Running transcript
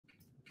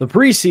The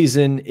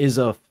preseason is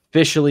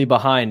officially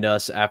behind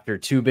us after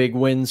two big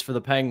wins for the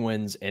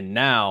Penguins, and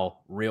now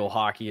real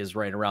hockey is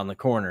right around the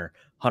corner.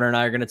 Hunter and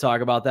I are going to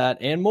talk about that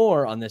and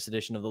more on this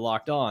edition of the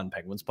Locked On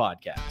Penguins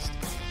podcast.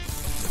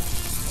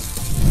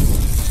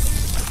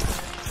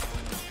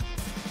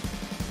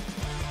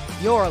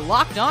 You're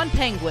Locked On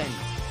Penguins,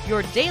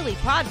 your daily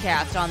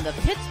podcast on the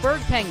Pittsburgh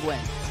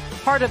Penguins,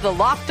 part of the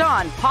Locked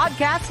On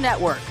Podcast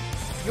Network,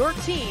 your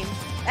team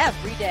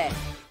every day.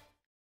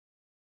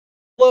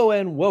 Hello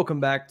and welcome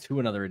back to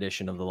another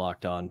edition of the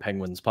Locked On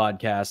Penguins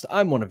podcast.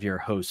 I'm one of your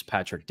hosts,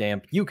 Patrick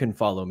Damp. You can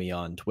follow me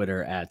on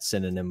Twitter at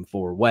synonym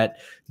for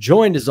wet.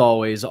 Joined as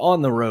always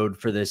on the road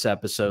for this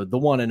episode, the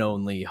one and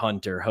only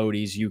Hunter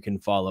Hodes. You can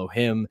follow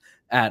him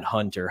at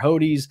Hunter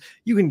Hodes.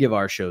 You can give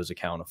our show's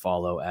account a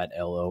follow at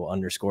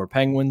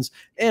LO_Penguins.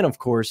 And of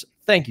course,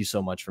 thank you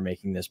so much for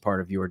making this part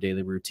of your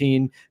daily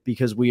routine,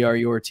 because we are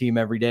your team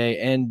every day.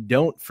 And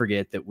don't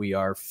forget that we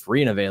are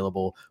free and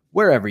available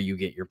wherever you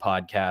get your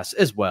podcasts,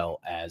 as well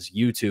as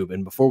YouTube.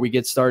 And before we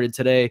get started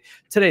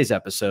today's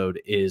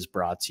episode is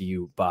brought to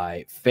you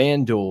by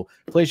FanDuel.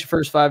 Place your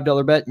first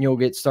 $5 bet and you'll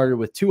get started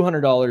with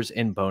 $200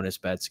 in bonus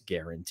bets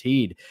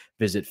guaranteed.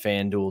 Visit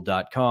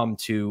FanDuel.com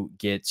to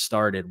get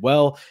started.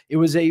 Well, it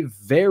was a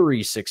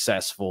very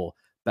successful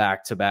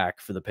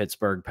back-to-back for the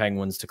Pittsburgh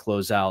Penguins to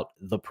close out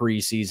the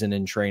preseason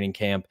and training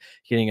camp,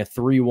 getting a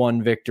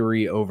 3-1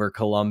 victory over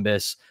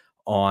Columbus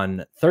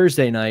on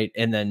Thursday night,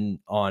 and then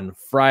on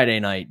Friday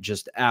night,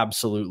 just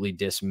absolutely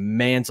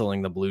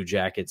dismantling the Blue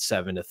Jackets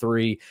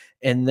 7-3.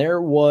 And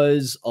there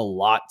was a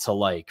lot to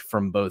like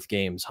from both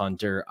games,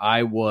 Hunter.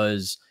 I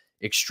was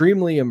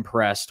extremely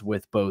impressed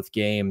with both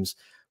games.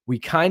 We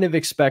kind of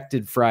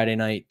expected Friday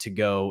night to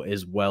go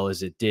as well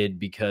as it did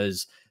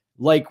because,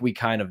 like we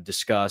kind of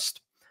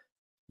discussed,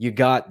 you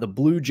got the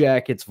Blue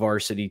Jackets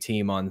varsity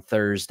team on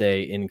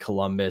Thursday in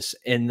Columbus,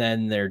 and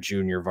then their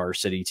junior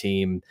varsity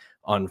team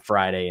on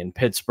Friday in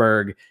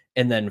Pittsburgh.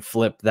 And then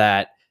flip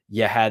that,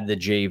 you had the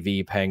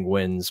JV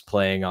Penguins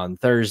playing on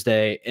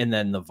Thursday, and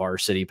then the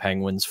varsity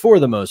Penguins, for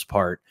the most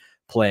part,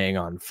 playing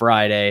on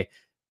Friday.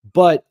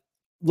 But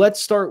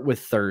let's start with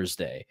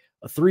Thursday,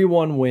 a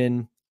 3-1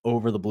 win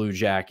over the Blue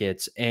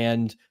Jackets.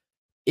 And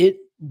it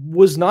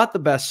was not the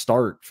best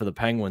start for the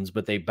Penguins,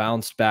 but they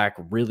bounced back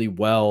really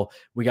well.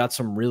 We got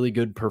some really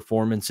good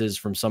performances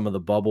from some of the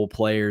bubble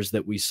players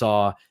that we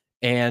saw.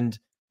 And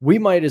we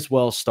might as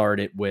well start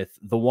it with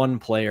the one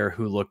player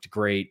who looked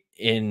great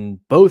in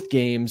both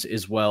games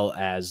as well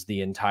as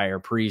the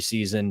entire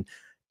preseason.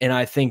 And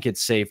I think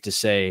it's safe to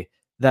say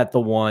that the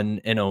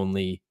one and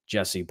only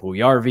Jesse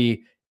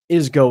Puljujarvi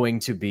is going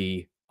to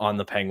be on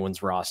the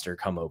Penguins roster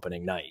come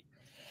opening night.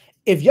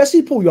 If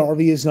Jesse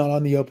Puljujarvi is not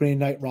on the opening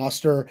night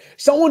roster,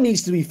 someone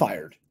needs to be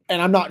fired.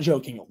 And I'm not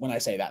joking when I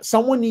say that.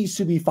 Someone needs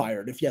to be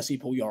fired if Jesse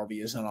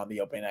Puljujarvi is not on the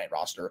opening night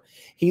roster.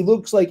 He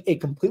looks like a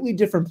completely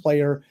different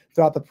player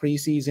throughout the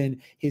preseason.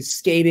 His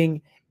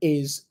skating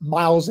is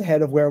miles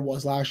ahead of where it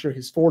was last year.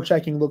 His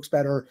forechecking looks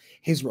better.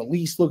 His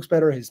release looks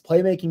better. His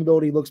playmaking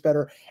ability looks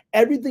better.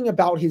 Everything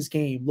about his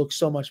game looks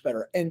so much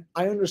better. And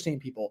I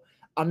understand people.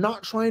 I'm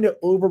not trying to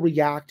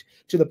overreact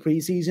to the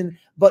preseason,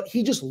 but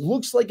he just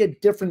looks like a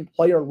different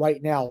player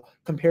right now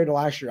compared to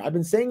last year. I've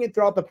been saying it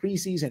throughout the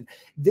preseason.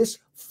 This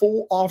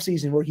full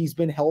offseason where he's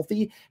been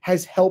healthy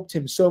has helped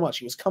him so much.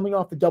 He was coming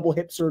off the double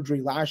hip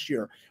surgery last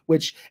year,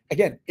 which,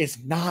 again,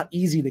 is not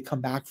easy to come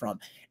back from.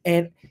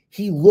 And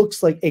he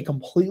looks like a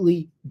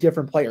completely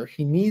different player.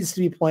 He needs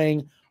to be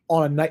playing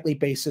on a nightly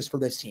basis for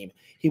this team.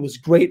 He was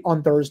great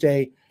on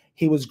Thursday.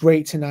 He was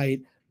great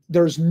tonight.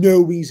 There's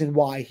no reason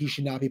why he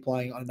should not be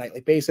playing on a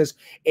nightly basis.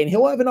 And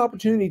he'll have an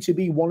opportunity to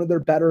be one of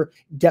their better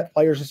depth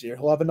players this year.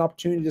 He'll have an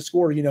opportunity to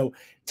score,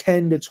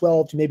 10 to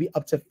 12 to maybe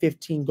up to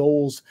 15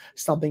 goals,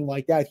 something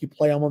like that. If you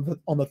play him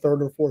on the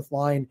third or fourth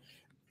line,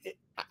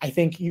 I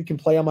think you can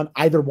play him on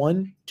either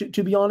one,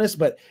 to be honest.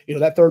 But,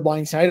 that third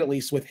line side, at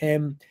least with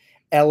him,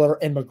 Eller,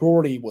 and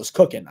McGroarty, was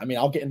cooking. I mean,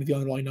 I'll get into the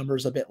underlying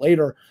numbers a bit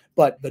later,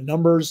 but the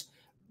numbers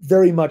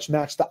very much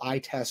matched the eye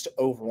test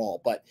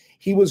overall. But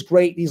he was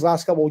great these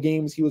last couple of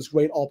games. He was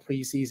great all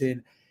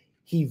preseason.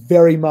 He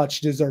very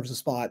much deserves a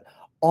spot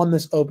on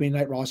this opening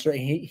night roster, and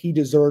he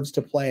deserves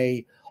to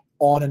play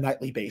on a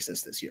nightly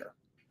basis this year.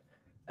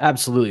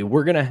 Absolutely.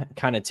 We're going to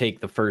kind of take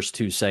the first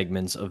two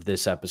segments of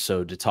this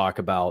episode to talk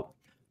about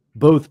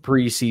both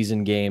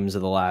preseason games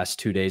of the last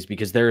 2 days,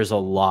 because there is a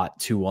lot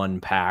to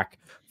unpack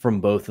from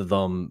both of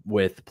them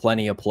with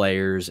plenty of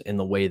players and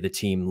the way the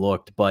team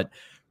looked. But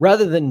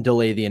rather than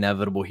delay the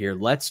inevitable here,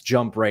 let's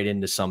jump right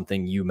into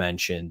something you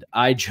mentioned.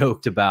 I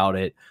joked about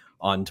it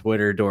on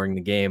Twitter during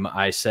the game.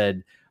 I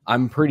said,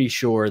 I'm pretty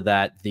sure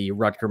that the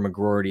Rutger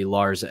McGroarty,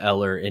 Lars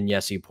Eller, and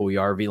Jesse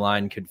Puljujarvi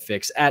line could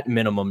fix at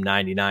minimum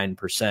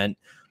 99%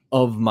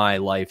 of my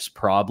life's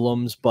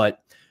problems.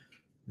 But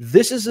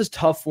this is a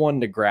tough one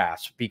to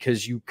grasp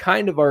because you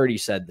kind of already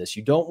said this.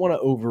 You don't want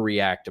to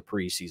overreact to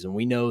preseason.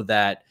 We know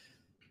that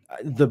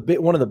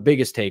one of the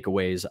biggest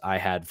takeaways I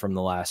had from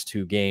the last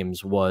two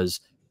games was,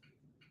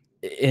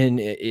 and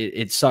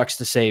it sucks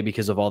to say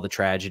because of all the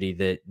tragedy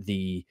that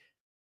the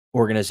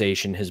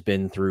organization has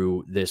been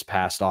through this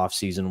past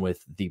offseason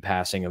with the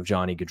passing of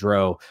Johnny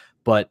Gaudreau,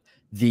 but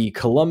the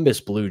Columbus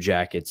Blue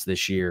Jackets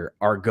this year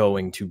are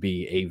going to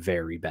be a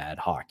very bad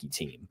hockey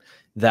team.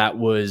 That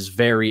was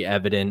very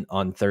evident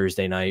on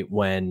Thursday night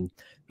when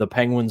the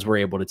Penguins were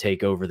able to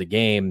take over the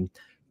game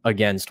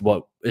against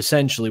what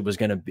essentially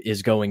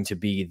is going to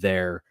be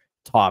their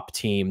top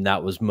team.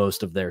 That was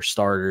most of their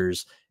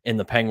starters, and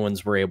the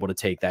Penguins were able to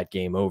take that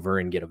game over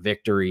and get a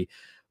victory.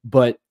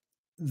 But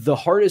the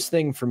hardest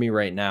thing for me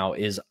right now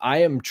is I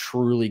am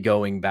truly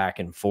going back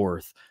and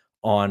forth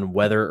on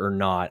whether or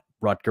not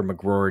Rutger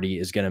McGroarty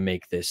is going to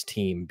make this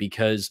team,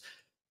 because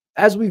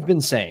as we've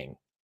been saying,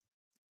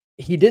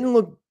 he didn't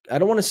look, I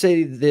don't want to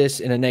say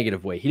this in a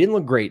negative way, he didn't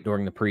look great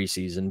during the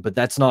preseason, but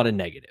that's not a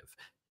negative.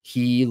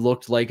 He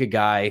looked like a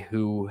guy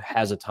who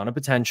has a ton of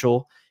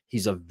potential.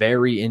 He's a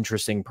very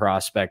interesting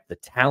prospect. The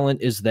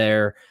talent is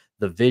there.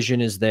 The vision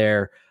is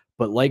there.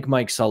 But like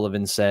Mike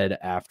Sullivan said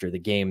after the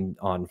game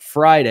on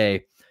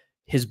Friday,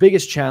 his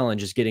biggest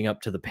challenge is getting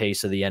up to the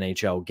pace of the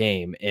NHL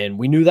game. And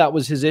we knew that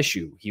was his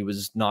issue. He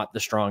was not the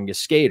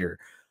strongest skater.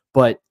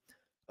 But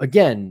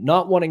again,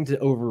 not wanting to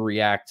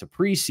overreact to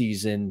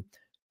preseason,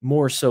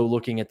 more so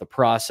looking at the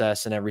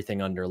process and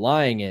everything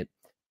underlying it,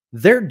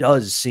 there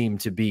does seem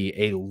to be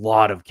a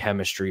lot of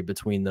chemistry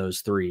between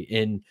those three.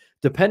 And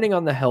depending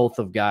on the health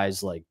of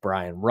guys like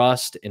Brian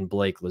Rust and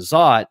Blake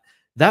Lizotte,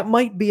 that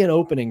might be an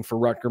opening for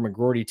Rutger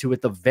McGroarty to,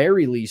 at the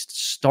very least,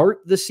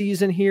 start the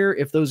season here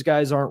if those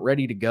guys aren't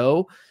ready to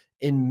go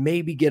and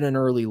maybe get an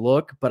early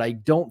look. But I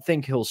don't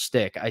think he'll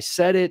stick. I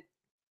said it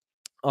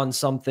on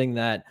something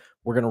that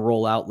we're going to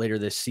roll out later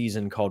this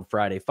season called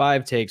Friday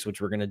 5 Takes,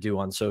 which we're going to do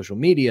on social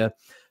media.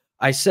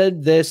 I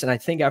said this, and I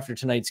think after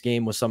tonight's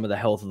game with some of the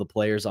health of the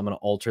players, I'm going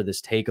to alter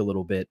this take a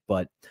little bit.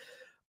 But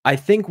I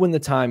think when the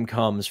time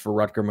comes for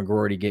Rutger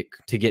McGroarty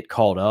to get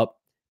called up,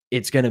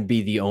 it's going to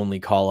be the only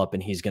call up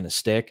and he's going to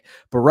stick.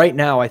 But right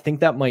now, I think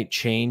that might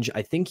change.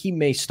 I think he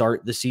may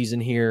start the season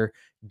here,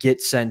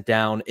 get sent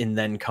down, and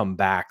then come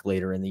back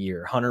later in the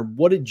year. Hunter,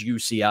 what did you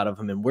see out of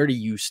him, and where do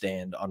you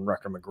stand on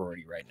Rutger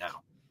McGroarty right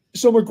now?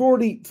 So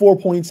McGroarty, 4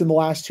 points in the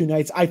last 2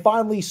 nights. I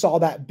finally saw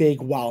that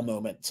big wow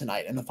moment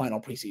tonight in the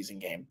final preseason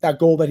game. That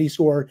goal that he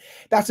scored,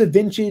 that's a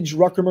vintage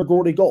Rutger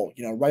McGroarty goal,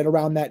 right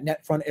around that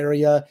net front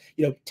area,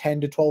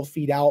 10 to 12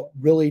 feet out.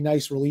 Really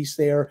nice release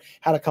there.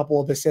 Had a couple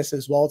of assists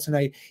as well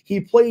tonight. He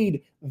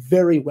played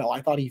very well.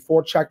 I thought he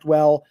forechecked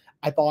well.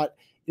 I thought,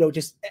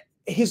 just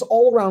his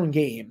all-around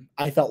game,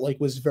 I felt like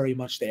was very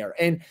much there.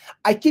 And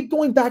I keep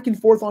going back and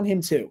forth on him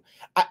too.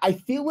 I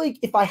feel like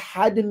if I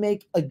had to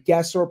make a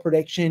guess or a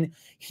prediction,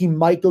 he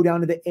might go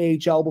down to the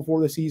AHL before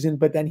the season,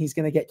 but then he's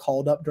going to get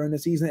called up during the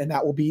season. And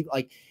that will be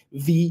like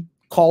the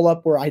call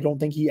up where I don't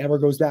think he ever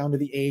goes down to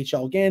the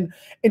AHL again.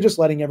 And just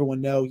letting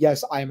everyone know,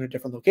 yes, I am in a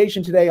different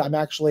location today. I'm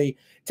actually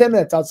 10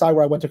 minutes outside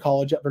where I went to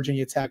college at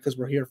Virginia Tech because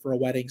we're here for a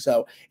wedding.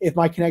 So if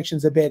my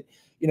connection's a bit,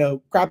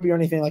 crappy or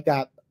anything like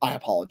that, I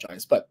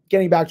apologize. But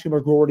getting back to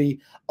McGroarty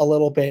a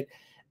little bit,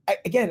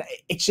 again,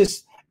 it's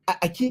just,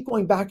 I keep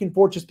going back and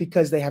forth just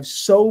because they have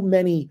so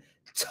many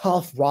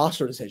tough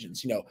roster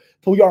decisions.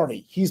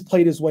 Puljujarvi, he's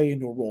played his way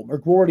into a role.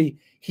 McGroarty,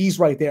 he's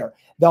right there.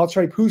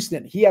 Valtteri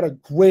Pustin, he had a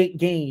great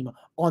game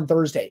on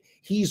Thursday.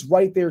 He's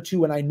right there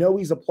too. And I know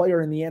he's a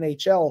player in the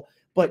NHL,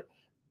 but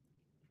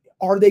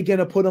are they going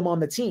to put him on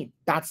the team?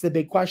 That's the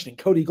big question.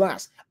 Cody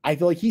Glass, I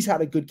feel like he's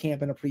had a good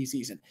camp in a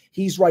preseason.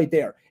 He's right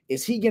there.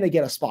 Is he going to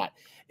get a spot?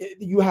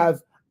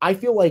 I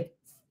feel like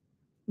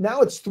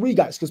now it's 3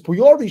 guys because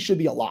Puljujarvi should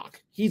be a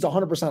lock. He's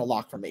 100% a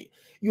lock for me.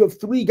 You have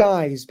 3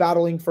 guys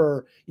battling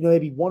for,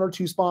 maybe 1 or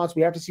 2 spots.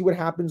 We have to see what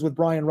happens with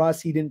Brian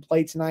Russ. He didn't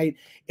play tonight.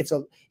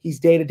 He's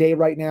day-to-day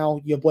right now.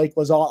 You have Blake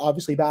Lizotte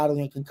obviously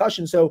battling a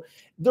concussion. So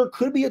there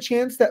could be a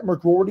chance that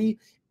McGroarty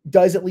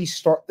does at least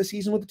start the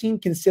season with the team,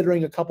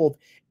 considering a couple of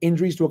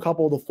injuries to a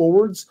couple of the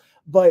forwards.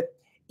 But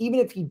even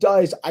if he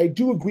does, I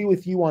do agree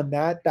with you on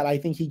that I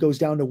think he goes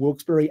down to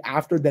Wilkes-Barre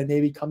after, then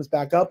maybe comes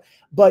back up.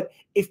 But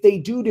if they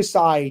do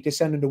decide to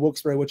send him to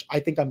Wilkes-Barre, which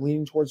I think I'm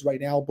leaning towards right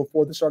now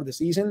before the start of the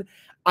season,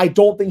 I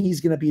don't think he's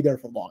going to be there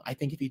for long. I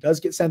think if he does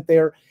get sent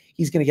there,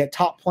 he's going to get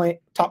top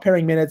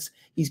pairing minutes.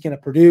 He's going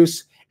to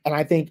produce. And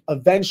I think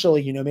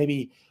eventually,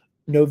 maybe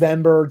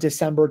November,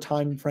 December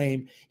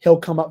timeframe, he'll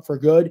come up for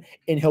good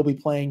and he'll be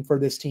playing for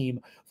this team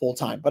full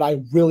time. But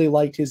I really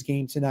liked his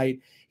game tonight.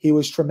 He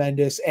was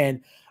tremendous.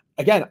 And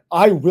again,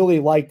 I really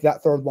liked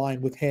that third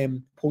line with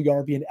him,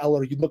 Puljujarvi, and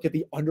Eller. You look at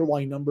the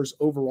underlying numbers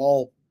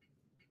overall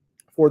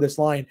for this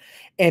line,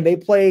 and they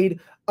played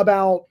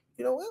about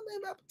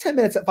 10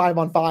 minutes at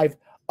 5-on-5.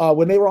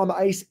 When they were on the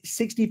ice,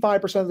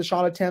 65% of the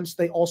shot attempts.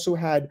 They also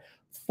had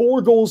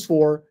 4 goals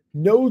for,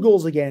 no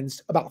goals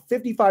against, about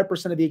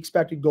 55% of the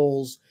expected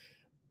goals.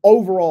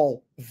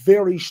 Overall,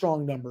 very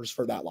strong numbers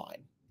for that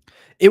line.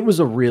 It was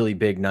a really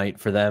big night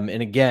for them.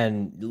 And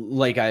again,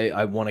 like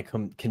I want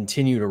to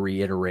continue to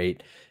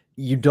reiterate,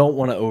 you don't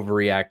want to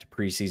overreact to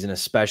preseason,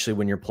 especially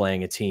when you're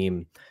playing a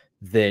team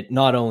that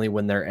not only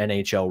when their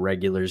NHL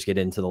regulars get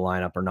into the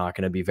lineup are not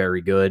going to be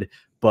very good,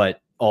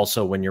 but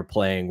also when you're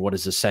playing what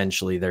is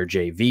essentially their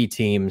JV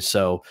team.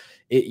 So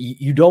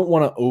you don't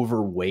want to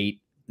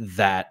overweight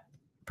that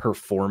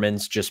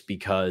performance just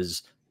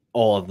because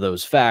all of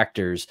those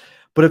factors.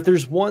 But if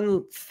there's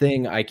one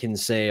thing I can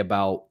say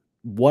about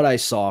what I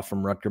saw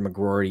from Rutger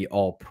McGroarty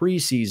all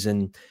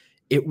preseason,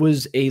 it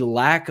was a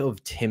lack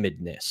of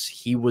timidness.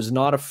 He was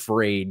not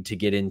afraid to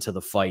get into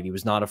the fight. He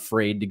was not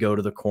afraid to go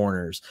to the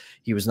corners.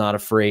 He was not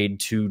afraid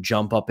to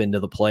jump up into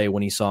the play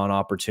when he saw an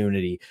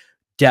opportunity.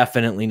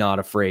 Definitely not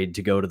afraid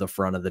to go to the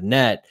front of the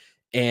net.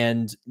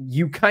 And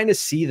you kind of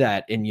see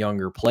that in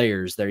younger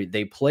players.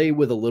 They play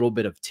with a little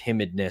bit of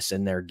timidness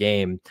in their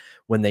game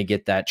when they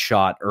get that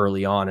shot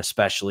early on,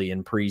 especially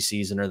in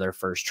preseason or their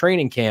first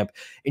training camp.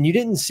 And you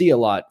didn't see a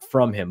lot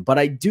from him. But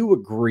I do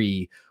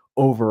agree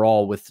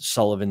overall with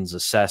Sullivan's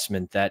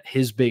assessment that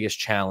his biggest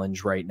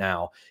challenge right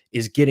now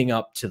is getting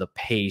up to the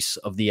pace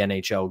of the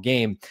NHL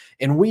game.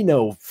 And we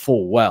know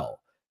full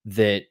well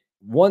that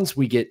once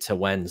we get to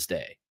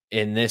Wednesday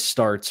and this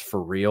starts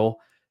for real,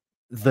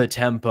 the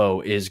tempo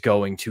is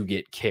going to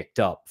get kicked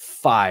up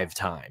 5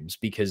 times,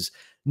 because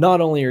not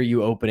only are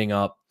you opening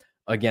up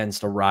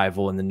against a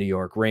rival in the New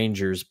York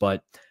Rangers,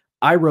 but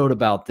I wrote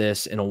about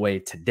this in a way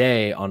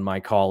today on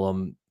my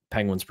column,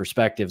 Penguins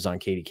Perspectives on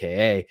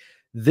KDKA.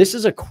 This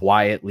is a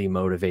quietly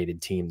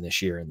motivated team this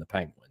year in the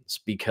Penguins,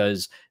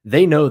 because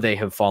they know they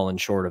have fallen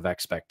short of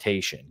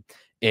expectation.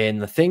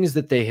 And the things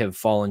that they have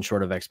fallen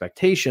short of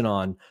expectation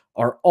on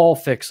are all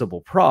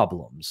fixable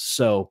problems.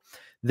 So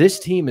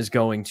this team is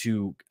going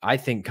to, I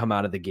think, come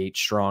out of the gate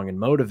strong and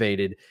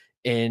motivated.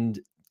 And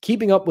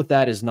keeping up with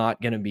that is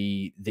not going to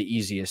be the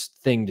easiest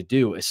thing to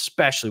do,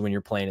 especially when you're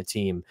playing a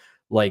team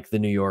like the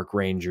New York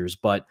Rangers.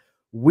 But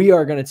we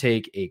are going to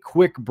take a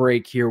quick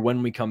break here.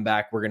 When we come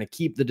back, we're going to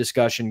keep the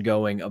discussion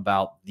going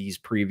about these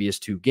previous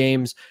 2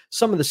 games,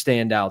 some of the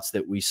standouts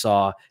that we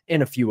saw,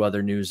 and a few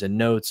other news and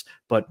notes.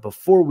 But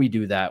before we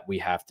do that, we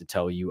have to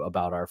tell you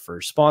about our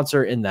first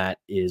sponsor, and that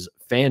is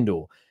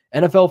FanDuel.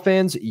 NFL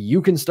fans,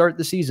 you can start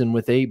the season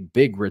with a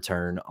big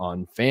return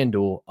on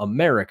FanDuel,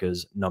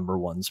 America's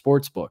 #1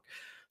 sportsbook.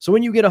 So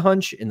when you get a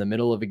hunch in the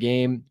middle of a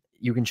game,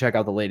 you can check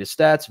out the latest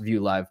stats, view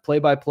live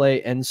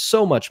play-by-play, and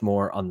so much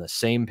more on the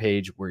same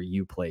page where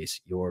you place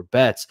your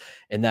bets.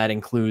 And that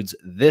includes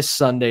this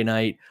Sunday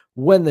night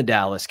when the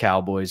Dallas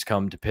Cowboys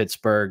come to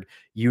Pittsburgh.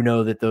 You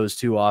know that those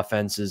 2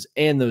 offenses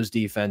and those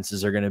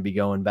defenses are going to be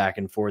going back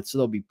and forth, so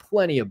there'll be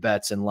plenty of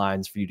bets and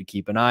lines for you to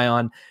keep an eye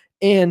on.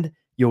 And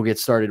you'll get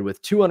started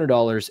with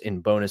 $200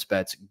 in bonus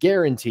bets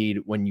guaranteed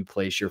when you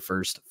place your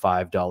first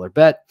 $5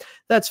 bet.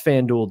 That's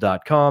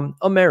FanDuel.com,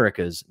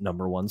 America's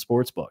 #1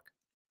 sportsbook.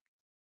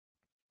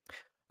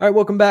 All right,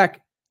 welcome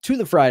back to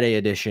the Friday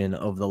edition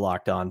of the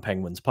Locked On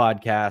Penguins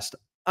podcast.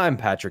 I'm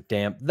Patrick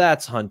Damp.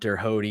 That's Hunter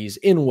Hodes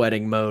in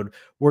wedding mode.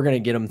 We're going to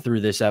get him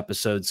through this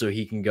episode so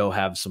he can go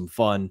have some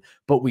fun,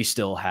 but we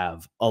still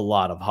have a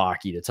lot of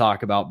hockey to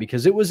talk about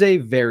because it was a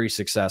very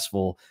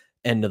successful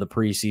end of the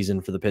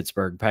preseason for the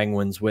Pittsburgh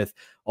Penguins with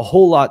a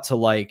whole lot to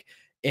like.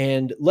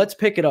 And let's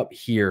pick it up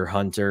here,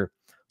 Hunter.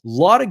 A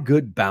lot of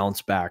good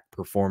bounce back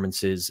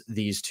performances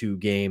these 2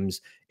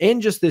 games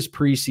and just this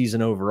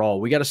preseason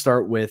overall. We got to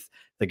start with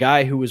the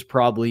guy who was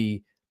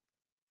probably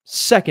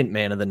second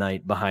man of the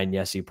night behind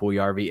Jesse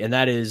Puljujarvi, and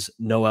that is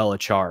Noel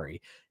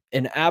Acciari.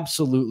 An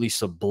absolutely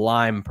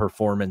sublime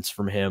performance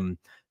from him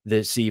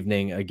this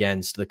evening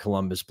against the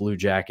Columbus Blue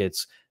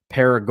Jackets.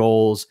 Pair of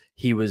goals.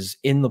 He was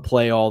in the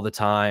play all the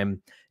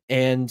time,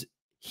 and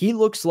he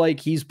looks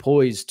like he's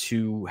poised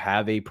to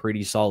have a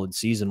pretty solid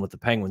season with the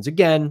Penguins.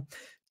 Again,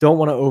 don't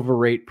want to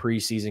overrate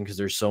preseason because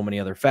there's so many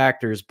other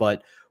factors,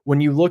 but when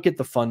you look at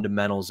the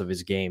fundamentals of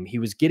his game, he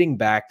was getting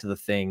back to the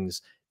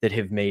things that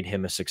have made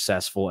him a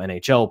successful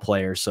NHL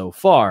player so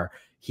far.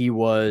 He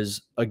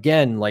was,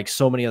 again, like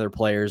so many other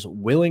players,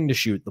 willing to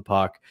shoot the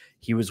puck.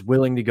 He was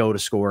willing to go to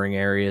scoring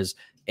areas.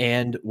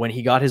 And when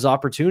he got his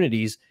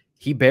opportunities,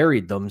 he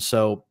buried them.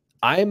 So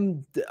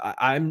I'm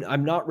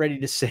not ready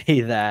to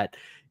say that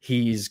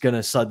he's going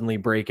to suddenly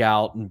break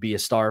out and be a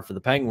star for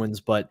the Penguins,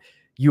 but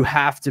you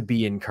have to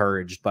be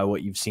encouraged by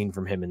what you've seen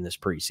from him in this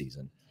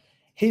preseason.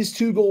 His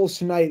 2 goals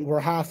tonight were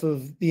half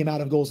of the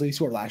amount of goals that he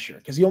scored last year,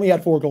 because he only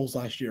had 4 goals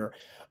last year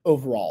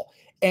overall.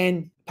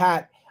 And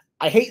Pat,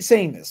 I hate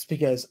saying this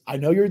because I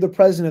know you're the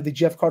president of the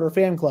Jeff Carter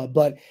fan club,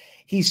 but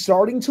he's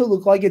starting to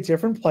look like a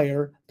different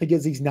player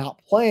because he's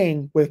not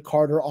playing with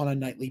Carter on a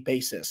nightly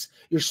basis.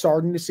 You're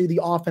starting to see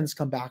the offense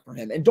come back from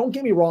him. And don't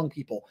get me wrong,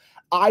 people.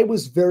 I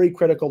was very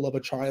critical of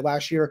Acciari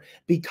last year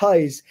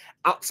because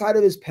outside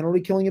of his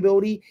penalty killing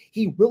ability,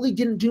 he really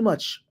didn't do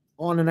much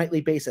on a nightly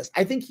basis.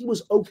 I think he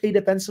was okay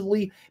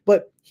defensively,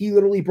 but he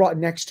literally brought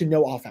next to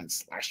no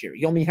offense last year.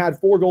 He only had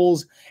 4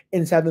 goals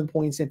and 7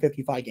 points in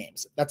 55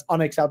 games. That's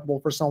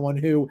unacceptable for someone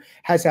who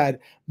has had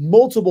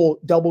multiple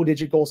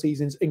double-digit goal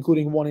seasons,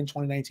 including one in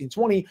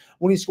 2019-20,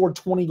 when he scored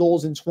 20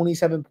 goals and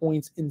 27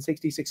 points in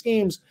 66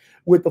 games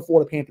with the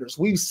Florida Panthers.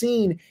 We've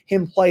seen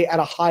him play at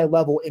a high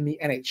level in the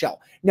NHL.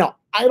 Now,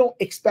 I don't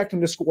expect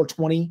him to score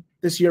 20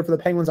 this year for the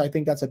Penguins. I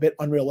think that's a bit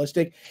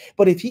unrealistic.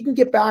 But if he can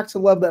get back to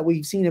the level that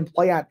we've seen him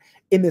play at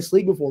in this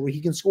league before, where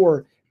he can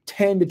score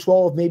 10 to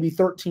 12, maybe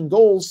 13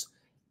 goals,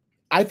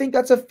 I think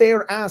that's a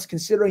fair ask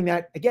considering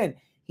that, again,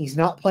 he's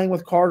not playing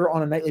with Carter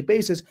on a nightly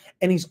basis,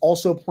 and he's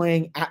also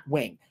playing at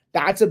wing.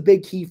 That's a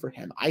big key for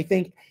him. I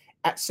think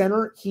at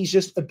center, he's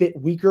just a bit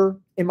weaker,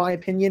 in my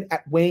opinion.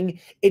 At wing,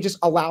 it just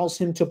allows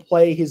him to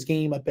play his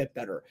game a bit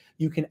better.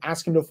 You can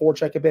ask him to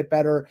forecheck a bit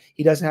better.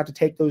 He doesn't have to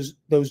take those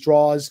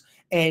draws,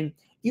 and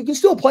you can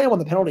still play him on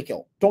the penalty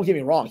kill. Don't get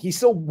me wrong. He's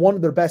still one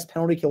of their best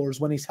penalty killers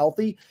when he's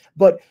healthy,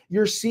 but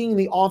you're seeing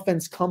the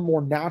offense come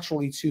more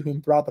naturally to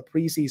him throughout the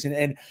preseason,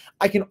 and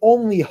I can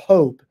only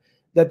hope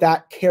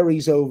that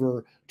carries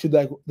over to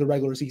the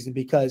regular season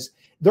because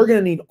they're going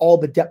to need all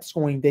the depth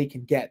scoring they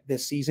can get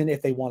this season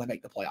if they want to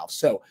make the playoffs.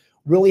 So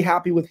really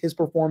happy with his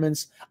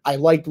performance. I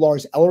liked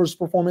Lars Eller's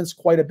performance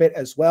quite a bit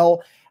as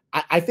well.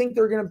 I think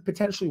they're going to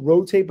potentially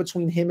rotate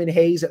between him and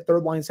Hayes at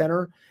third line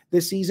center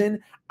this season.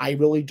 I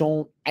really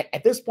don't,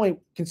 at this point,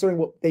 considering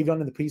what they've done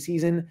in the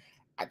preseason,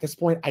 at this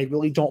point, I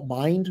really don't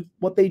mind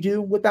what they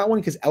do with that one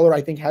because Eller, I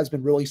think, has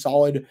been really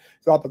solid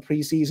throughout the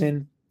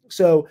preseason.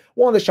 So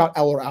wanted to shout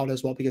Eller out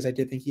as well because I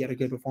did think he had a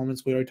good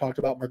performance. We already talked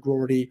about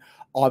McGroarty,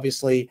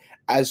 obviously,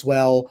 as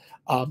well.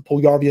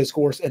 Puljujarvi, of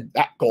course, and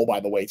that goal, by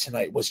the way,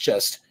 tonight was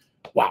just,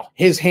 wow.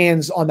 His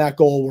hands on that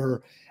goal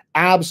were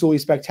absolutely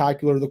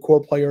spectacular. The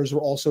core players were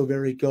also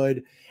very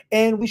good.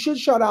 And we should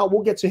shout out,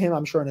 we'll get to him,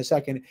 I'm sure, in a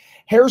second.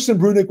 Harrison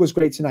Brunicke was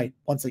great tonight.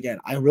 Once again,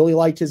 I really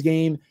liked his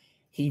game.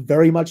 He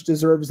very much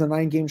deserves the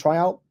 9-game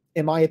tryout,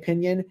 in my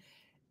opinion.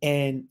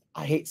 And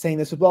I hate saying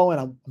this as well,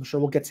 and I'm sure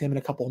we'll get to him in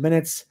a couple of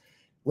minutes.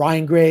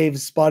 Ryan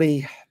Graves,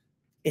 buddy,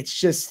 it's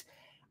just,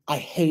 I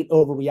hate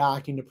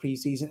overreacting to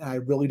preseason, and I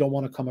really don't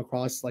want to come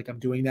across like I'm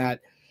doing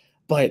that.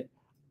 But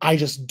I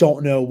just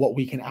don't know what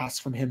we can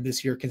ask from him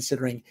this year,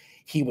 considering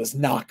he was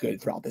not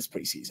good throughout this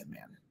preseason,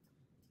 man.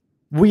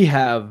 We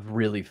have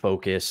really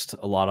focused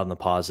a lot on the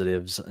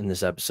positives in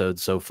this episode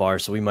so far,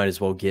 so we might as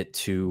well get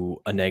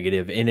to a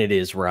negative, and it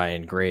is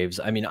Ryan Graves.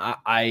 I mean,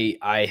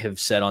 I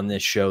have said on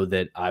this show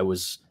that I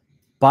was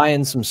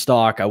buying some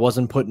stock. I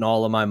wasn't putting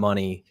all of my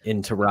money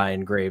into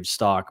Ryan Graves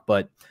stock,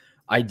 but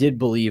I did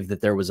believe that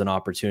there was an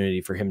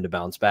opportunity for him to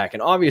bounce back.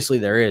 And obviously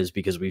there is,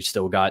 because we've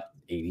still got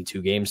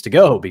 82 games to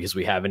go because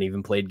we haven't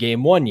even played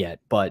game 1 yet.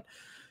 But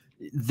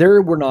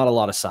there were not a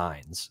lot of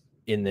signs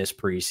in this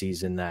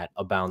preseason that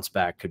a bounce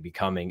back could be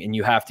coming. And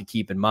you have to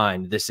keep in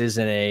mind, this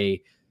isn't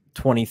a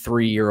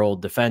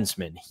 23-year-old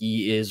defenseman.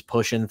 He is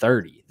pushing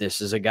 30.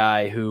 This is a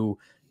guy who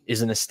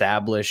is an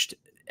established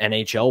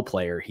NHL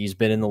player. He's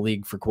been in the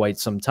league for quite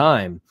some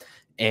time.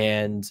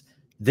 And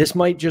this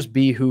might just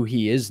be who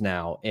he is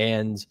now.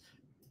 And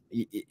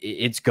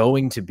it's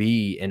going to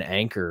be an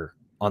anchor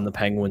on the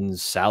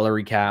Penguins'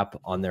 salary cap,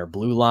 on their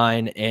blue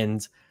line.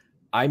 And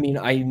I mean,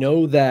 I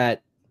know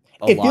that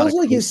it feels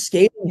like his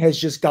skating has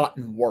just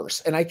gotten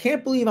worse. And I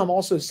can't believe I'm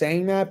also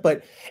saying that,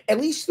 but at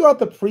least throughout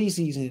the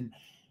preseason,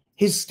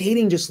 his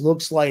skating just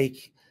looks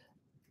like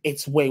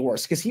it's way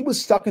worse because he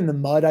was stuck in the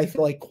mud, I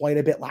feel like, quite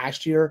a bit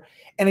last year.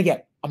 And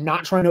again, I'm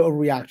not trying to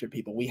overreact to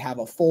people. We have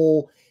a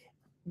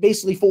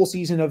basically full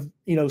season of,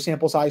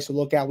 sample size to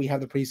look at. We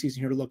have the preseason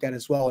here to look at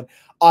as well. And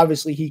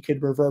obviously he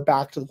could revert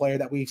back to the player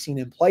that we've seen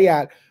him play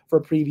at for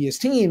previous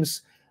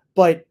teams,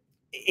 but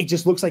it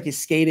just looks like his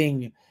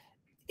skating,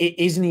 it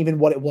isn't even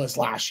what it was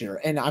last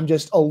year. And I'm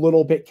just a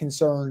little bit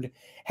concerned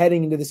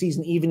heading into the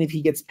season, even if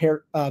he gets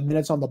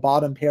minutes on the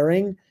bottom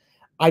pairing.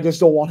 I just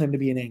don't want him to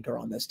be an anchor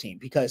on this team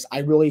because I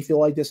really feel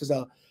like this is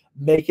a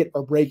make it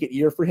or break it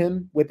year for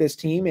him with this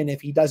team. And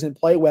if he doesn't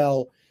play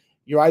well,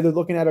 you're either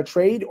looking at a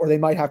trade or they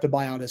might have to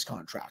buy out his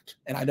contract.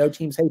 And I know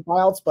teams hate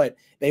buyouts, but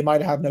they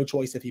might have no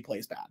choice if he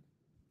plays bad.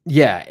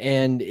 Yeah.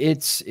 And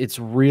it's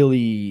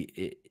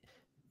really,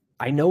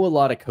 I know a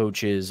lot of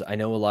coaches, I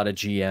know a lot of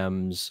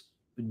GMs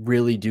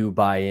really do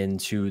buy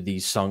into the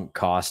sunk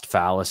cost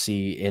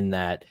fallacy in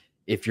that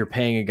if you're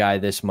paying a guy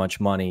this much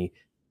money,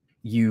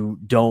 you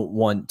don't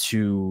want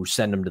to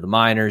send him to the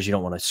minors. You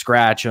don't want to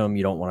scratch him.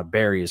 You don't want to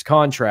bury his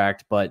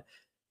contract, but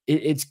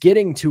it's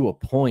getting to a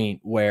point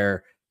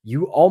where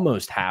you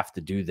almost have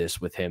to do this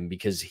with him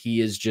because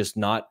he is just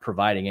not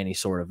providing any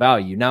sort of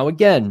value. Now,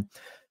 again,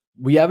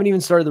 we haven't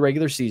even started the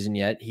regular season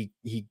yet.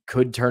 He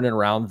could turn it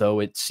around, though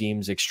it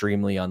seems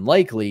extremely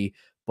unlikely,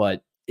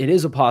 but it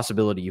is a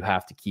possibility you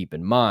have to keep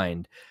in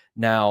mind.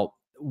 Now,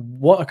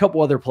 a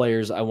couple other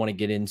players I want to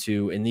get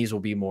into, and these will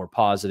be more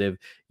positive.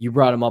 You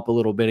brought him up a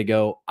little bit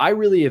ago. I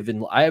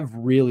have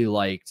really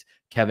liked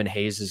Kevin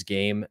Hayes'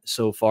 game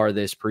so far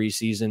this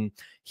preseason.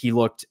 He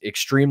looked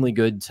extremely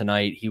good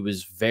tonight. He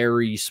was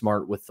very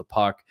smart with the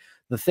puck.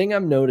 The thing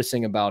I'm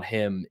noticing about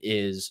him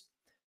is,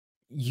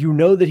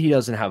 that he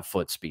doesn't have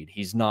foot speed.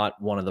 He's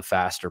not one of the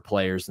faster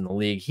players in the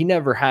league. He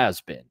never has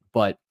been.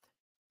 But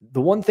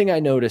the one thing I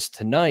noticed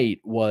tonight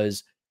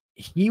was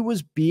he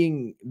was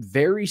being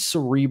very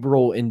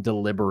cerebral and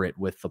deliberate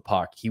with the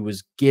puck. He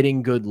was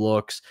getting good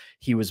looks.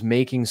 He was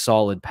making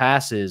solid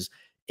passes.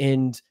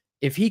 And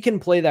if he can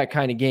play that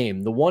kind of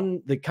game,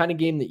 the kind of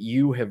game that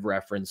you have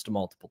referenced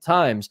multiple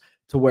times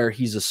to where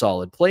he's a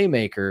solid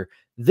playmaker,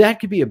 that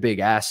could be a big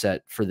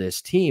asset for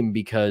this team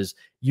because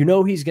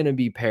he's going to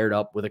be paired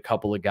up with a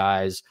couple of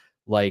guys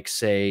like,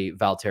 say,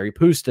 Valtteri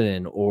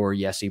Puustinen or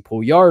Jesse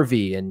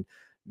Puljujarvi, and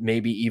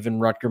maybe even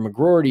Rutger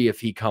McGroarty if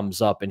he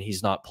comes up and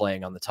he's not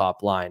playing on the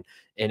top line.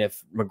 And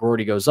if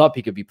McGroarty goes up,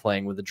 he could be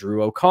playing with a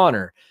Drew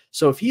O'Connor.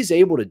 So if he's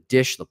able to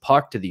dish the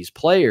puck to these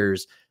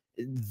players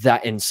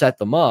and set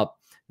them up,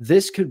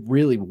 this could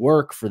really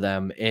work for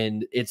them.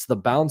 And it's the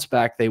bounce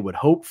back they would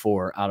hope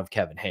for out of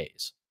Kevin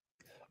Hayes.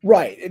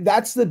 Right.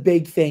 That's the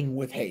big thing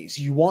with Hayes.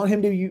 You want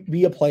him to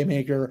be a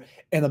playmaker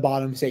in the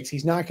bottom six.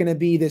 He's not going to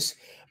be this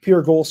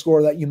pure goal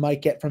scorer that you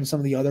might get from some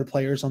of the other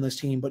players on this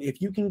team. But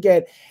if you can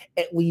get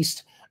at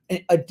least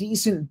a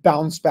decent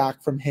bounce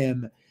back from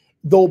him,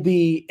 they'll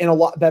be in a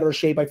lot better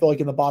shape, I feel like,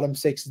 in the bottom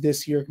six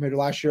this year compared to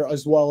last year,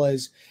 as well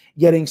as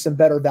getting some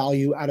better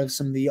value out of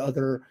some of the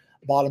other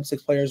bottom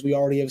six players. We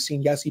already have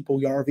seen Jesse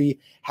Puljujarvi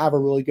have a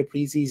really good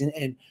preseason.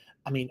 And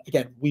I mean,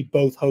 again, we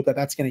both hope that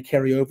that's going to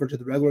carry over to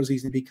the regular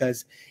season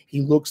because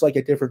he looks like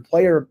a different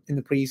player in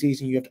the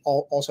preseason. You have to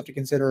also have to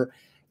consider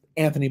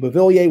Anthony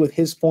Beauvillier with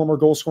his former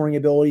goal scoring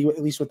ability,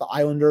 at least with the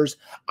Islanders.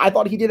 I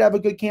thought he did have a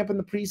good camp in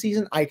the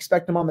preseason. I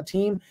expect him on the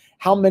team.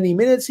 How many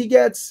minutes he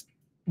gets,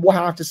 we'll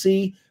have to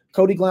see.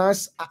 Cody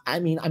Glass,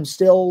 I mean,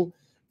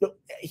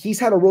 he's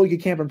had a really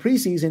good camp in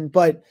preseason,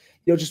 but,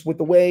 just with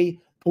the way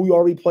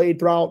Puljujarvi played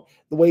throughout,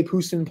 the way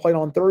Puustinen played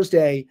on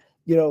Thursday,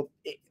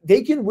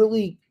 they can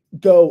really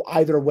go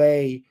either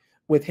way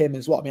with him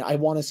as well. I mean, I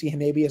want to see him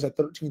maybe as a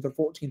 13th or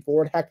 14th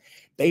forward. Heck,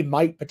 they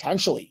might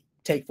potentially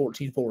take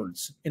 14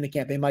 forwards in the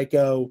camp. They might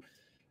go,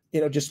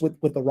 just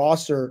with the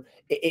roster.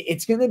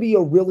 It's going to be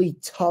a really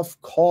tough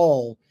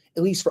call,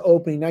 at least for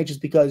opening night,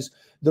 just because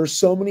there's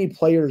so many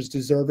players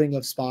deserving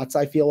of spots,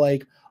 I feel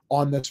like,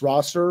 on this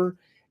roster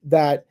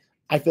that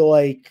I feel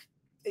like,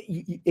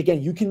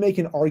 again, you can make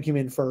an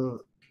argument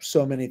for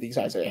so many of these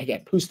guys.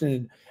 Again,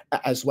 Puustinen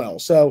as well.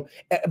 So,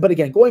 but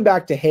again, going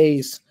back to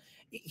Hayes,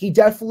 he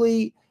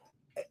definitely,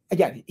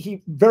 again,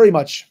 he very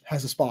much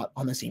has a spot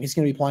on the team. He's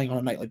going to be playing on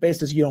a nightly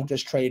basis. You don't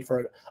just trade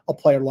for a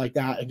player like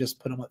that and just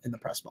put him in the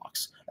press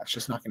box. That's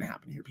just not going to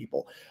happen here,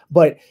 people.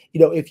 But,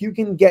 if you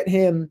can get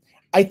him,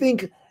 I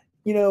think,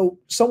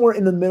 somewhere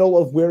in the middle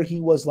of where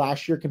he was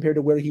last year compared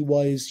to where he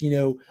was,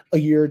 a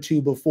year or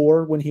two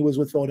before when he was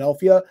with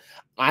Philadelphia,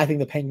 I think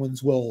the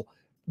Penguins will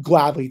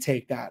gladly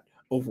take that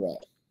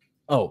overall.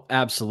 Oh,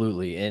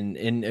 absolutely. And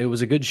it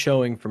was a good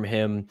showing from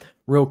him.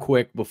 Real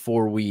quick,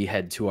 before we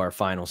head to our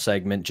final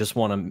segment, just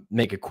want to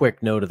make a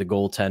quick note of the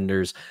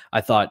goaltenders. I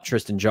thought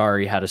Tristan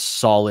Jarry had a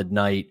solid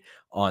night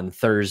on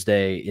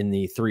Thursday in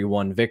the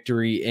 3-1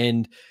 victory.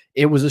 And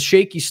it was a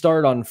shaky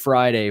start on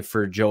Friday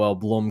for Joel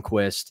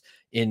Blomqvist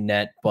in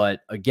net.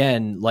 But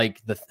again,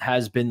 like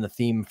has been the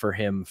theme for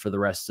him for the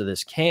rest of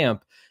this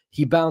camp,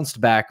 he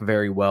bounced back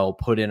very well,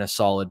 put in a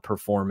solid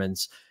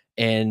performance.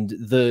 And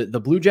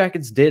the Blue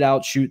Jackets did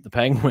outshoot the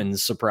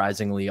Penguins,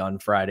 surprisingly, on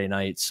Friday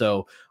night.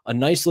 So a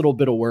nice little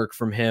bit of work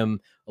from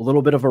him, a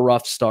little bit of a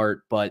rough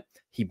start, but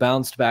he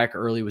bounced back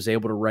early, was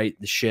able to right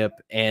the ship,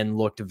 and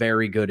looked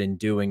very good in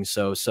doing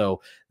so.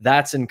 So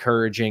that's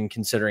encouraging,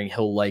 considering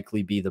he'll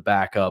likely be the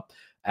backup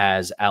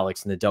as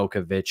Alex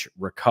Nedeljkovic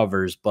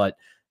recovers. But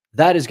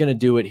that is going to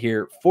do it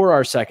here for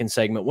our second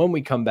segment. When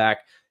we come back,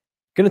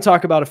 going to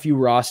talk about a few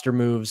roster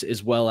moves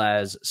as well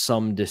as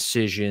some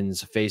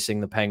decisions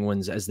facing the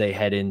Penguins as they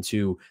head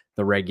into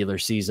the regular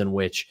season,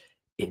 which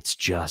it's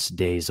just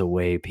days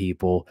away,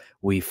 people.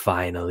 We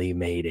finally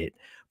made it.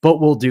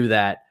 But we'll do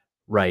that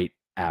right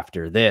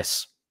after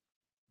this.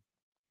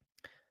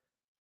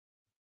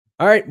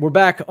 All right, we're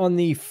back on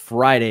the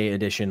Friday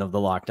edition of the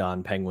Locked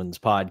On Penguins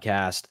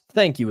podcast.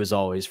 Thank you, as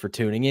always, for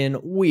tuning in.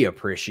 We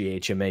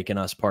appreciate you making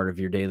us part of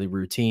your daily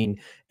routine.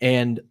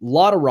 And a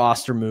lot of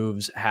roster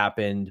moves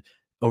happened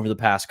over the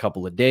past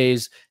couple of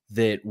days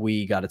that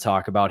we got to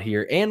talk about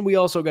here. And we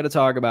also got to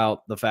talk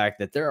about the fact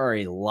that there are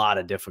a lot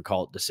of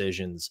difficult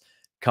decisions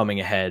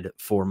coming ahead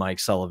for Mike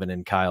Sullivan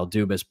and Kyle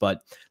Dubas.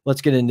 But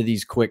let's get into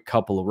these quick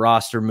couple of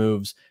roster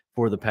moves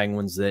for the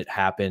Penguins that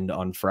happened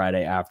on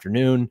Friday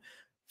afternoon.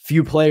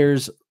 Few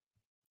players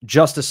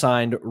just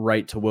assigned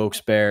right to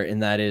Wilkes-Barre,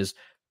 and that is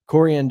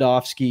Corey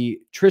Andofsky,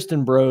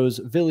 Tristan Brose,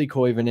 Ville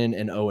Koivunen,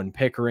 and Owen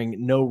Pickering.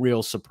 No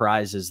real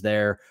surprises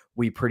there.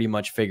 We pretty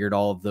much figured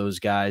all of those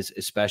guys,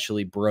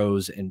 especially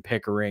Brose and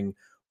Pickering,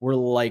 were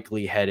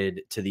likely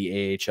headed to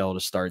the AHL to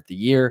start the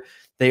year.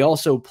 They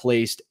also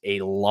placed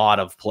a lot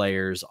of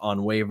players on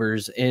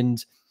waivers,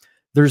 and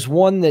there's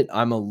one that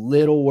I'm a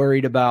little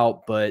worried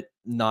about, but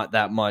not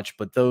that much.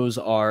 But those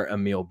are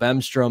Emil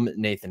Bemstrom,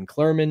 Nathan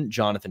Klerman,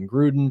 Jonathan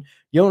Gruden,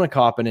 Joona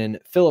Koppanen,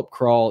 Philip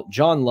Kral,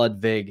 John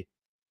Ludvig,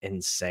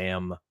 and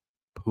Sam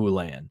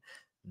Poulin.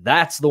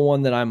 That's the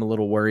one that I'm a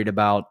little worried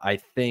about. I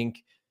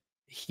think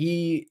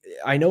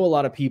I know a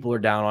lot of people are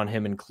down on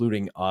him,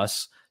 including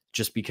us,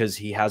 just because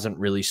he hasn't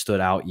really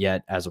stood out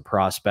yet as a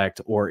prospect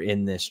or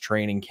in this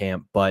training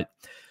camp, but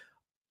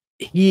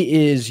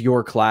he is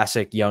your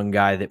classic young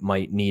guy that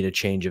might need a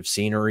change of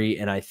scenery.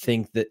 And I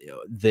think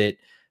that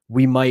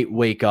we might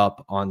wake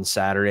up on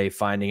Saturday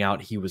finding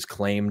out he was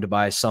claimed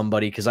by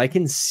somebody, because I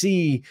can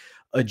see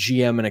a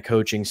GM and a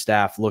coaching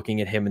staff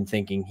looking at him and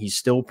thinking he's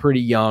still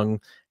pretty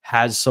young,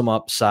 has some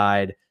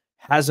upside,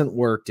 Hasn't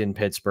worked in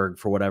Pittsburgh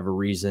for whatever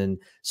reason,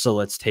 so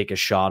let's take a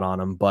shot on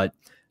him. But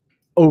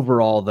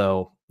overall,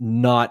 though,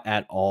 not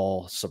at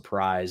all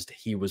surprised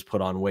he was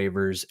put on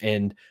waivers,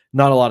 and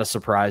not a lot of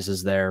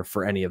surprises there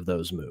for any of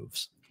those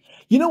moves.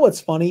 You know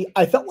what's funny?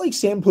 I felt like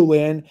Sam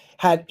Poulin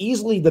had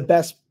easily the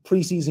best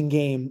preseason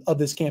game of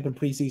this camp in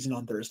preseason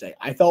on Thursday.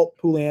 I felt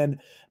Poulin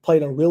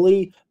played a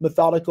really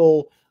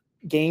methodical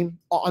game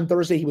on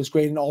Thursday. He was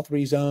great in all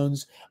three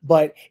zones,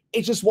 but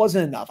it just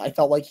wasn't enough. I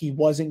felt like he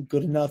wasn't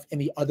good enough in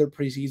the other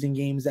preseason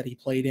games that he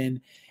played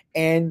in.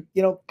 And,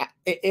 you know,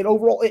 it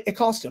overall, it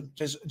cost him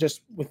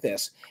just with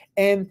this.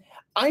 And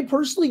I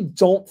personally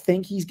don't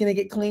think he's going to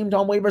get claimed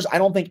on waivers. I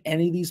don't think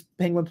any of these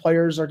Penguin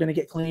players are going to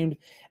get claimed.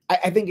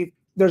 I think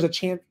there's a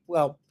chance.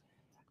 Well,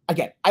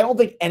 again, I don't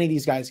think any of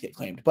these guys get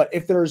claimed, but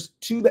if there's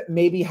two that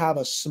maybe have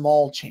a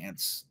small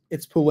chance,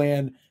 it's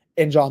Poulin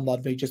and John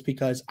Ludwig, just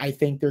because I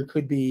think there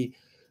could be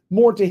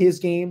more to his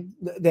game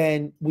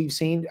than we've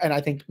seen. And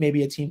I think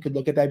maybe a team could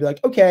look at that and be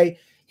like, okay,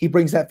 he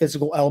brings that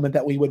physical element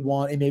that we would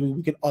want, and maybe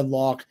we can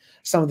unlock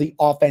some of the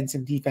offense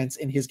and defense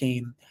in his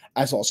game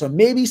as well. So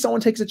maybe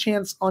someone takes a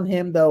chance on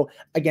him, though.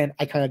 Again,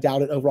 I kind of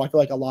doubt it overall. I feel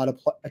like a lot of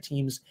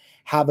teams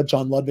have a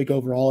John Ludwig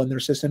overall in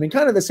their system, and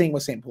kind of the same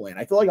with Sam Poulin.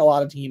 I feel like a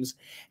lot of teams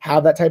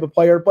have that type of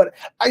player, but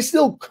I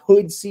still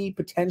could see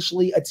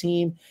potentially a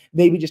team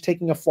maybe just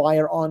taking a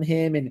flyer on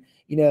him and,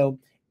 you know,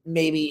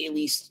 maybe at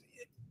least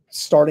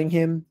starting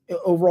him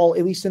overall,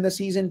 at least in the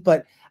season.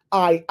 But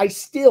I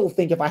still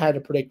think if I had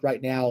to predict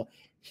right now,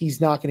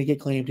 he's not going to get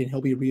claimed and he'll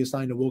be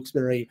reassigned to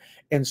Wilkes-Barre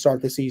and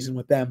start the season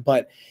with them.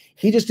 But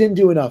he just didn't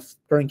do enough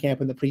during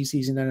camp in the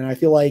preseason. And I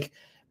feel like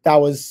that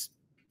was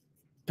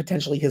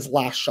potentially his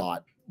last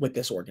shot with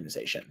this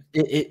organization.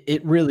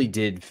 It really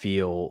did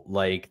feel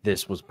like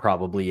this was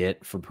probably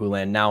it for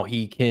Poulin. Now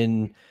he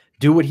can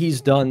do what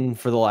he's done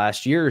for the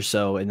last year or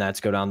so, and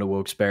that's go down to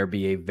Wilkes-Barre,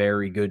 be a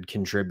very good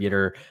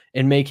contributor,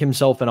 and make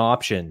himself an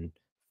option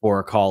for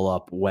a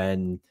call-up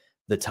when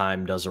the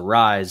time does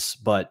arise.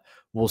 But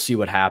we'll see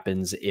what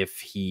happens if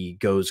he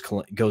goes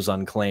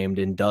unclaimed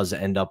and does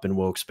end up in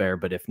Wilkes-Barre.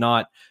 But if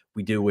not,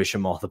 we do wish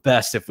him all the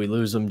best if we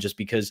lose him, just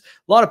because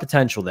a lot of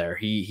potential there.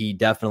 He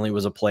definitely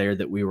was a player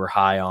that we were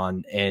high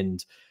on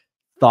and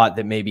thought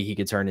that maybe he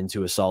could turn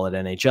into a solid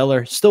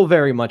NHLer. Still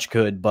very much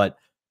could, but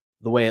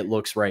the way it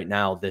looks right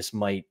now, this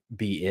might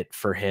be it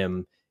for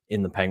him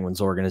in the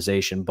Penguins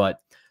organization. But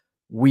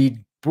we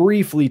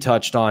briefly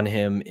touched on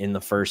him in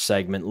the first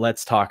segment.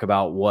 Let's talk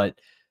about what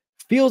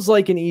feels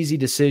like an easy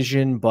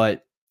decision,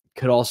 but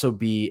could also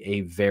be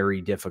a very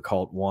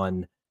difficult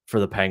one for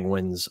the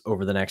Penguins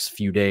over the next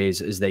few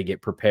days as they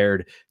get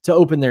prepared to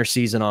open their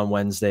season on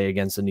Wednesday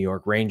against the New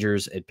York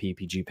Rangers at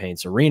PPG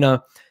Paints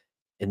Arena.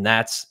 And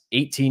that's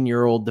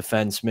 18-year-old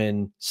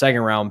defenseman,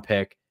 second-round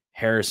pick,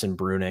 Harrison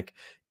Brunicke.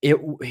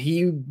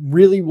 He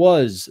really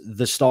was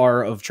the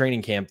star of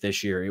training camp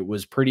this year. It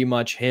was pretty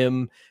much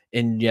him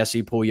and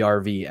Jesse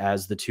Puljujarvi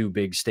as the two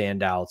big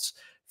standouts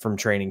from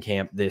training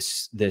camp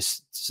this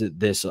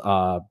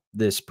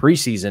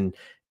preseason.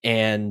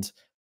 And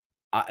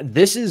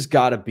this has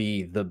got to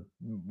be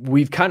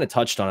we've kind of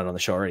touched on it on the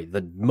show already,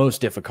 the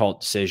most difficult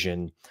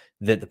decision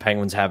that the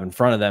Penguins have in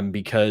front of them,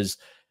 because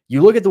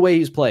you look at the way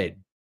he's played,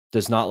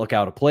 does not look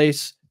out of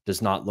place,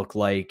 does not look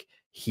like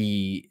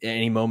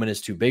any moment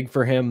is too big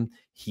for him.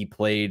 He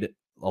played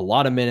a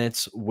lot of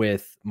minutes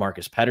with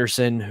Marcus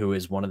Pettersson, who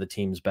is one of the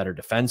team's better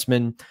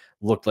defensemen,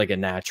 looked like a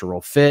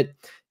natural fit.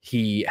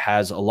 He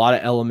has a lot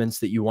of elements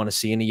that you want to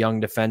see in a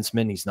young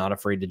defenseman. He's not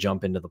afraid to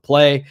jump into the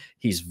play.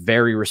 He's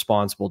very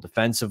responsible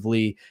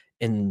defensively.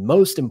 And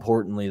most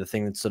importantly, the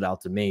thing that stood out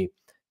to me,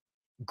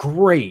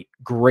 great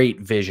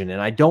vision.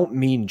 And I don't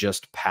mean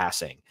just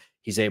passing.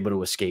 He's able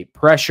to escape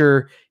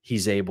pressure.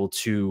 He's able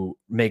to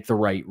make the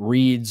right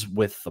reads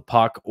with the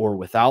puck or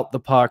without the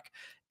puck.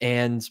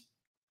 And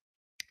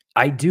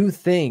I do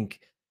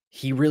think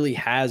he really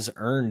has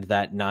earned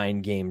that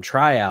 9-game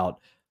tryout.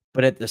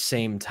 But at the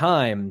same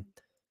time,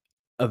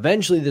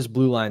 eventually this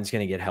blue line is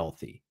going to get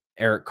healthy.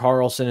 Erik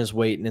Karlsson is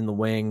waiting in the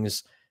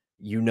wings.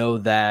 You know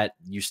that.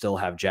 You still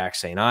have Jack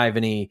St.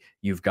 Ivany.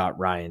 You've got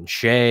Ryan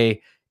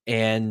Shea.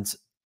 And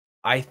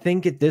I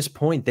think at this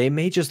point, they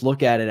may just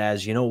look at it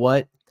as, you know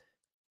what?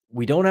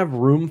 We don't have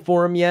room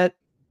for him yet,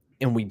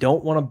 and we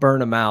don't want to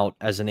burn him out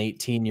as an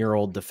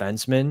 18-year-old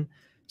defenseman.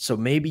 So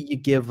maybe you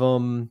give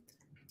him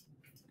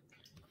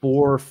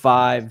 4,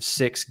 5,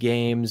 6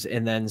 games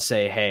and then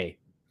say, hey,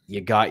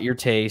 you got your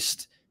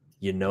taste.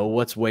 You know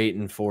what's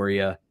waiting for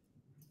you.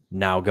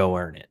 Now go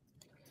earn it.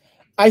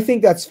 I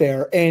think that's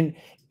fair. And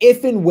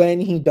if and when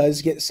he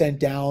does get sent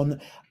down,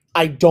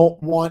 I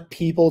don't want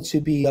people to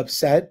be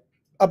upset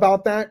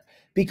about that,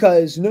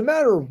 because no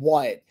matter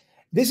what,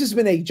 this has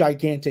been a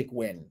gigantic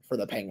win for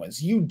the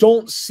Penguins. You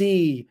don't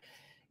see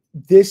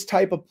this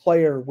type of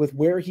player with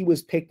where he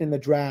was picked in the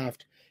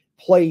draft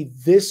play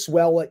this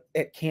well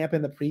at camp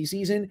in the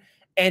preseason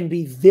and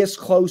be this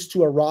close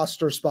to a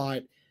roster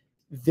spot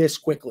this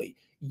quickly.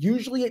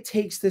 Usually it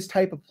takes this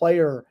type of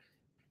player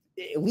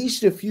at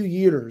least a few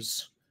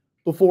years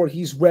before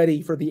he's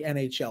ready for the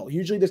NHL.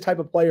 Usually this type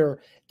of player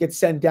gets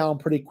sent down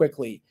pretty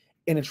quickly.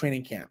 in a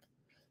training camp.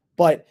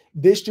 But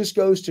this just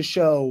goes to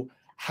show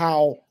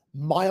how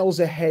miles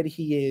ahead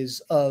he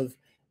is of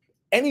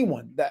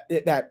anyone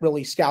that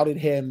really scouted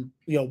him,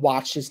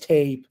 watched his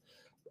tape,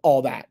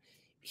 all that.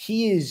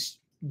 He is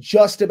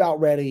just about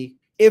ready,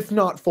 if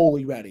not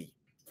fully ready,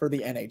 for the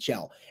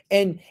NHL.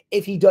 And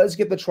if he does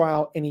get the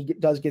tryout and he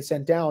does get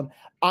sent down,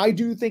 I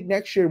do think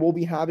next year we'll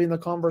be having the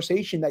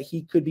conversation that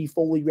he could be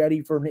fully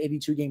ready for an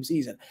 82-game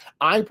season.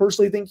 I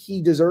personally think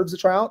he deserves the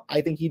tryout. I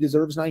think he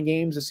deserves 9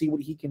 games to see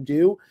what he can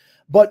do.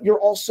 But you're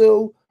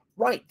also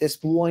right. This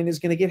blue line is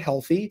going to get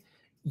healthy.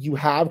 You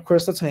have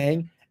Chris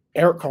Letang.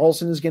 Erik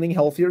Karlsson is getting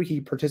healthier.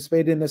 He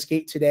participated in the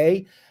skate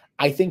today.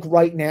 I think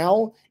right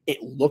now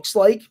it looks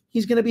like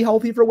he's going to be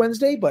healthy for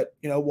Wednesday, but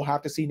we'll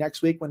have to see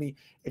next week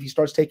if he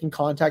starts taking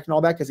contact and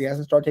all that, because he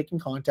hasn't started taking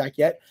contact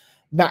yet.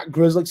 Matt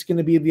Grzelcyk's going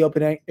to be the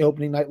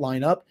opening night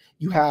lineup.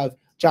 You have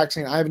Jack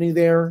St. Ivany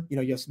there. You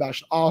have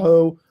Sebastian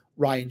Aho,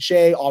 Ryan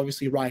Shea,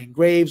 obviously Ryan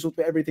Graves with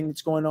everything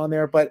that's going on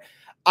there. But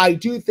I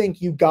do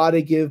think you got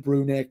to give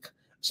Brunicke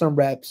some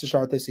reps to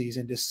start the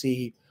season to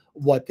see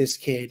what this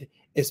kid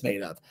is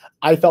made of.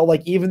 I felt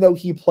like even though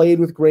he played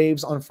with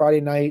Graves on Friday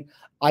night,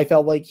 I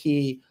felt like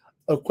he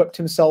equipped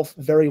himself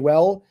very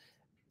well.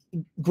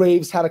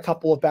 Graves had a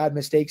couple of bad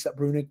mistakes that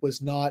Brunicke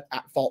was not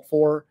at fault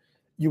for.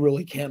 You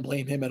really can't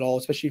blame him at all,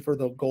 especially for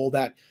the goal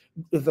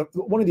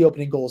one of the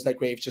opening goals that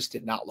Graves just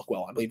did not look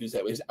well. I believe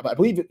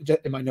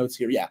in my notes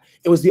here. Yeah,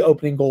 it was the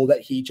opening goal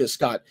that he just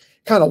got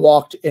kind of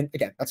walked. And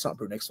again, that's not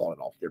Brunicke's fault at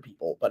all here,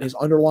 people. But his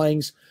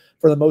underlyings,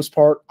 for the most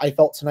part, I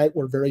felt tonight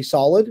were very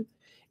solid.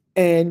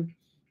 And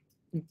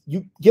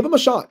you give him a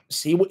shot,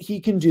 see what he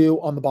can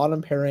do on the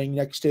bottom pairing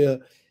next to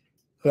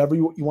whoever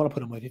you want to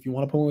put him with. If you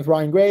want to put him with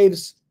Ryan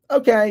Graves,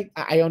 okay,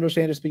 I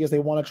understand, just because they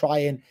want to try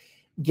and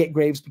get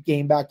Graves'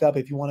 game backed up.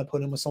 If you want to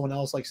put him with someone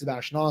else like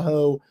Sebastian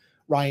Aho,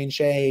 Ryan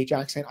Shea,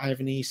 Jack St.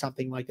 Ivany,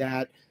 something like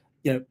that,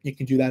 you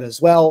can do that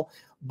as well.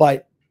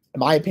 But in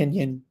my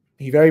opinion,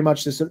 he very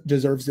much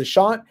deserves this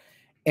shot.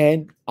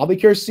 And I'll be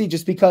curious to see,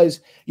 just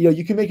because,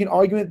 you can make an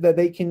argument that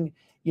they can,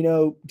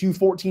 do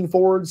 14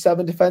 forwards,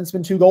 7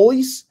 defensemen, 2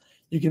 goalies.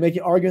 You can make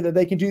an argument that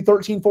they can do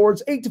 13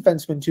 forwards, 8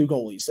 defensemen, 2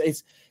 goalies.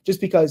 It's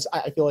just because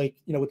I feel like,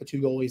 with the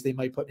 2 goalies, they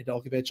might put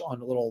Nedeljkovic on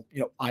a little,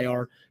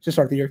 IR to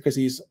start the year, because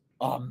he's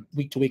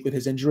week to week with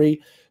his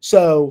injury.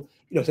 So,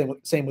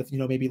 same with,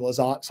 maybe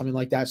Lazat, something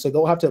like that. So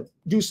they'll have to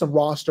do some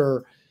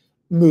roster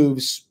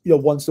moves,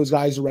 once those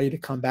guys are ready to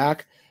come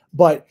back.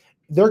 But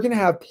they're going to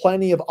have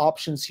plenty of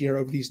options here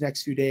over these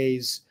next few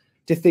days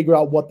to figure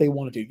out what they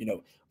want to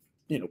do.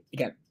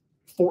 Again,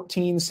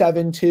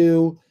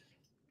 14-7-2,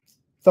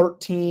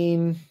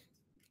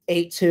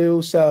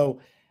 13-8-2. So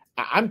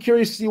I'm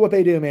curious to see what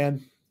they do,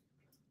 man.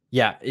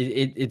 Yeah,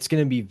 it's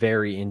going to be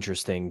very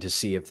interesting to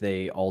see if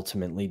they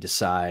ultimately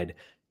decide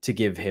to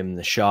give him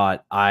the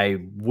shot.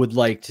 I would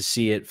like to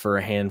see it for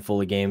a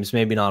handful of games,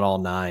 maybe not all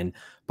 9,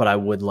 but I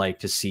would like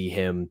to see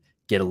him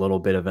get a little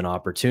bit of an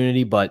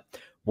opportunity. But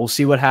we'll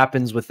see what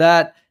happens with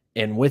that.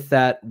 And with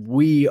that,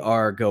 we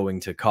are going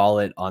to call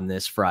it on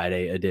this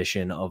Friday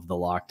edition of the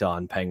Locked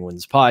On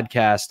Penguins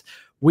podcast.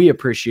 We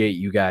appreciate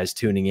you guys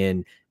tuning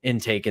in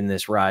and taking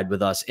this ride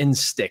with us and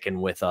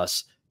sticking with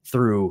us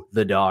through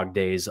the dog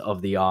days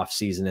of the off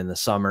season in the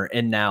summer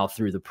and now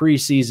through the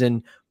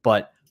preseason.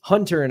 But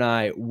Hunter and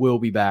I will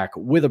be back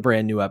with a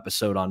brand new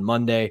episode on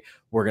Monday.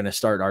 We're going to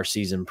start our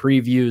season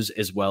previews,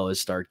 as well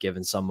as start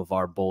giving some of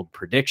our bold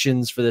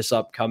predictions for this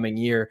upcoming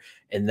year.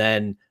 And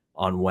then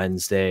on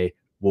Wednesday,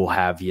 we'll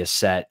have you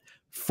set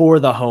for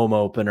the home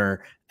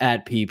opener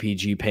at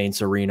PPG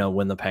Paints Arena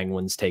when the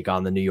Penguins take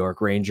on the New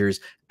York Rangers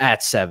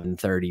at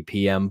 7:30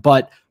 p.m.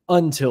 But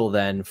until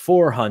then,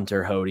 for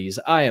Hunter Hodes,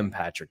 I am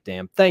Patrick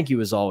Damp. Thank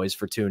you as always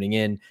for tuning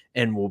in,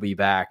 and we'll be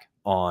back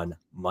on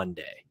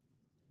Monday.